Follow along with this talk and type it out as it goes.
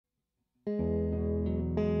Here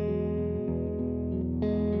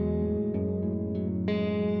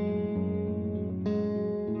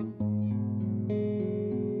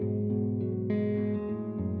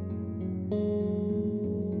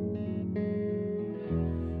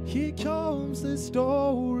comes the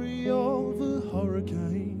story of a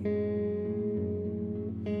hurricane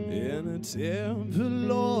in a temple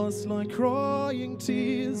lost like crying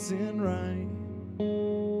tears in rain.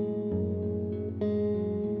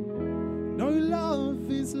 No love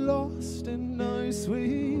is lost and no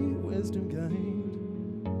sweet wisdom gained.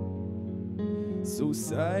 So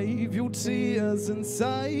save your tears and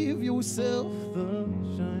save yourself the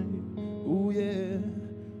shame. Oh yeah,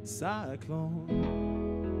 cyclone.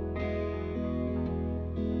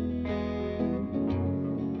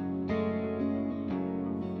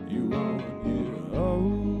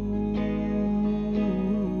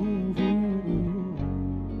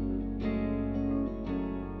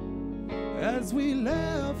 As we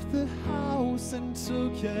left the house and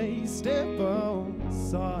took a step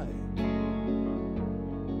outside,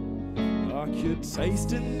 I could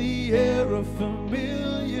taste in the air a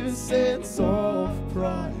familiar sense of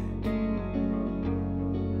pride.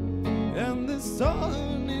 And the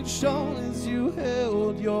sun, it shone as you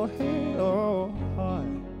held your head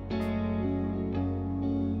high.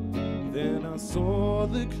 Then I saw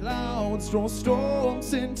the clouds draw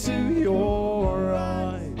storms into your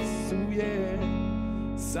eyes. So yeah,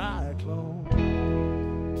 cyclone.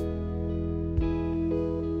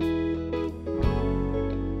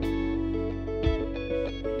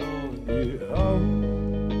 Oh, yeah. Oh.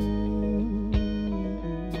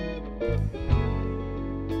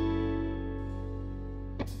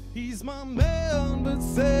 He's my man, but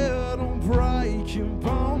set on breaking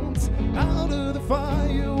bones. Out of the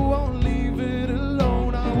fire, won't leave it alone.